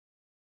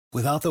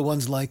Without the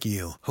ones like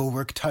you, who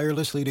work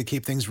tirelessly to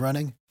keep things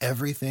running,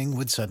 everything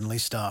would suddenly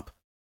stop.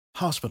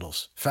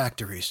 Hospitals,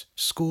 factories,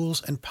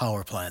 schools, and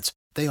power plants,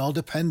 they all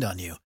depend on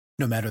you.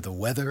 No matter the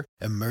weather,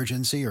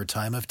 emergency, or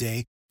time of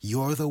day,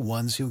 you're the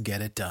ones who get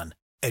it done.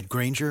 At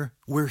Grainger,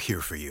 we're here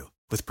for you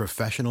with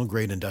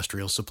professional-grade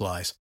industrial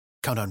supplies.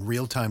 Count on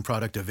real-time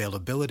product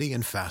availability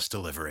and fast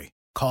delivery.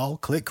 Call,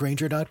 click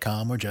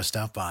Grainger.com, or just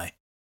stop by.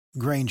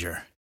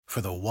 Grainger, for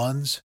the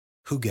ones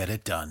who get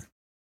it done.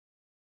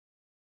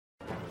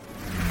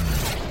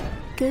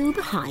 Go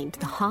behind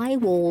the high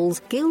walls,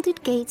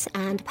 gilded gates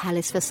and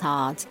palace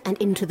facades and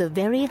into the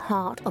very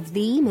heart of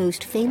the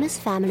most famous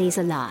families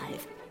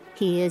alive.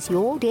 Here's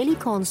your daily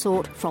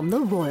consort from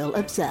the Royal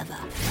Observer.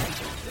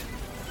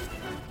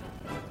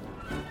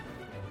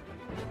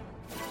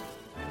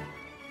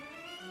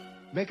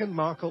 Meghan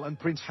Markle and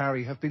Prince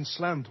Harry have been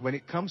slammed when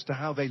it comes to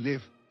how they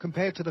live,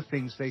 compared to the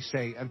things they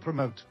say and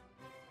promote.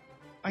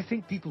 I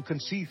think people can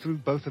see through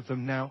both of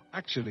them now,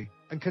 actually,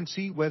 and can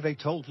see where they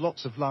told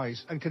lots of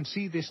lies and can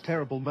see this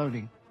terrible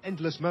moaning,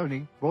 endless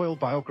moaning, royal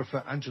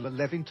biographer Angela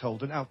Levin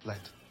told an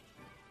outlet.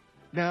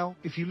 Now,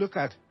 if you look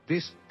at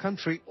this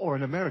country or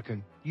an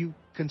American, you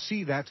can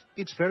see that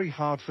it's very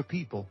hard for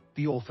people,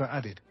 the author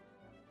added.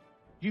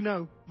 You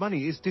know,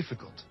 money is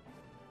difficult.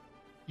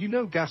 You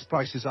know, gas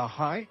prices are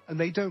high and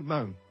they don't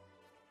moan.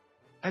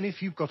 And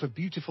if you've got a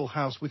beautiful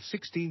house with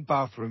 16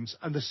 bathrooms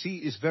and the sea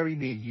is very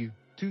near you,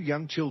 2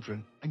 young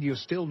children, and you're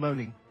still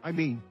moaning, I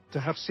mean, to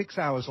have 6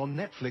 hours on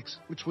Netflix,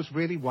 which was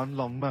really one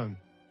long moan.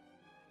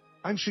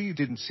 I'm sure you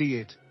didn't see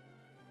it.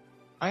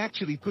 I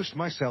actually pushed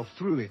myself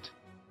through it.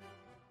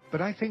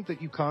 But I think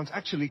that you can't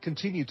actually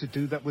continue to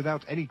do that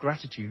without any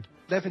gratitude,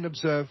 Levin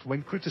observed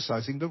when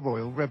criticizing the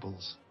royal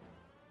rebels.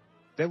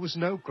 There was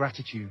no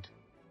gratitude.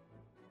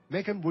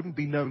 Meghan wouldn't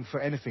be known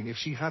for anything if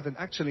she hadn't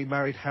actually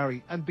married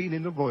Harry and been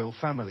in the royal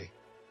family.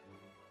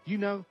 You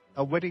know,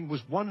 a wedding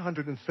was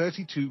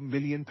 £132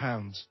 million.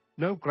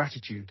 No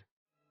gratitude.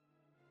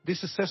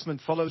 This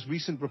assessment follows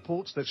recent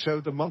reports that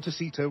show the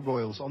Montecito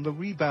royals on the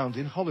rebound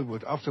in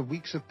Hollywood after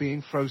weeks of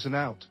being frozen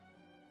out.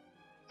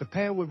 The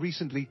pair were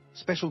recently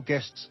special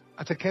guests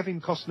at a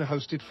Kevin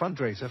Costner-hosted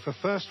fundraiser for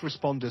first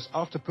responders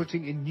after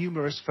putting in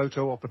numerous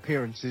photo op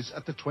appearances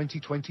at the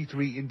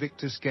 2023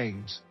 Invictus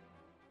Games.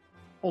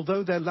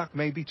 Although their luck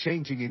may be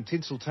changing in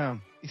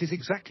Tinseltown, it is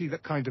exactly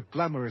that kind of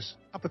glamorous,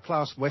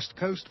 upper-class West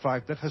Coast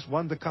vibe that has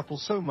won the couple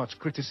so much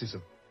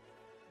criticism.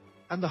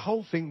 And the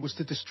whole thing was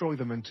to destroy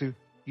them and to,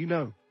 you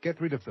know, get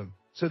rid of them,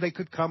 so they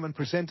could come and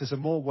present as a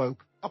more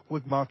woke,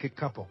 upward market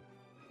couple.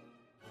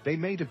 They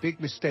made a big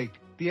mistake,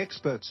 the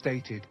expert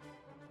stated.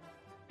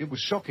 It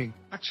was shocking,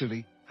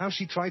 actually, how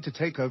she tried to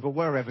take over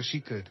wherever she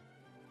could.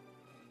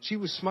 She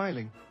was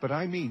smiling, but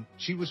I mean,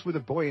 she was with a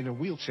boy in a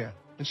wheelchair,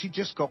 and she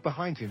just got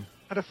behind him,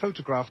 had a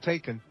photograph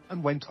taken,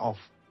 and went off.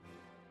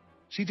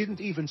 She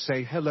didn't even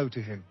say hello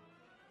to him.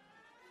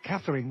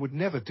 Catherine would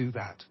never do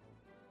that.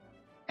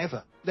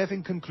 Ever,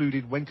 Levin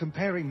concluded when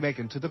comparing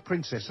Meghan to the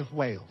Princess of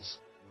Wales.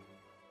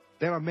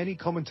 There are many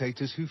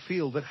commentators who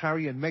feel that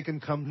Harry and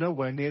Meghan come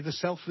nowhere near the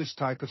selfless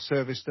type of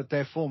service that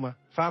their former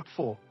Fab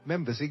Four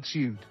members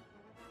exude.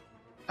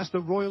 As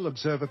the Royal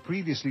Observer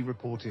previously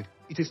reported,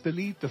 it is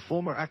believed the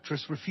former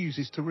actress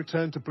refuses to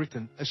return to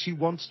Britain as she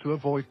wants to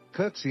avoid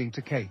curtsying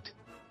to Kate.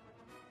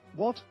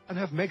 What, and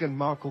have Meghan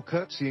Markle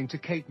curtsying to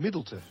Kate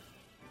Middleton?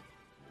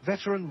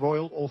 Veteran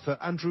royal author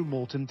Andrew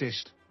Morton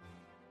dished.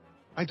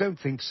 I don't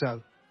think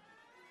so.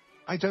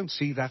 I don't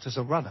see that as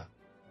a runner.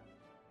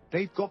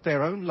 They've got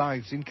their own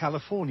lives in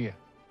California.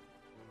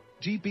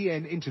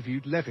 GBN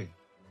interviewed Levin.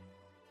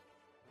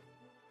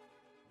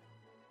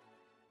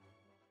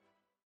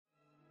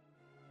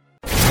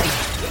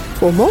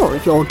 For more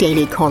of your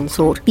daily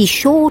consort, be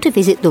sure to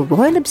visit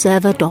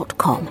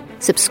theroyalobserver.com.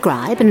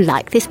 Subscribe and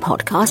like this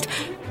podcast.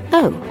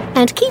 Oh,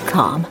 and keep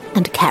calm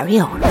and carry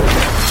on.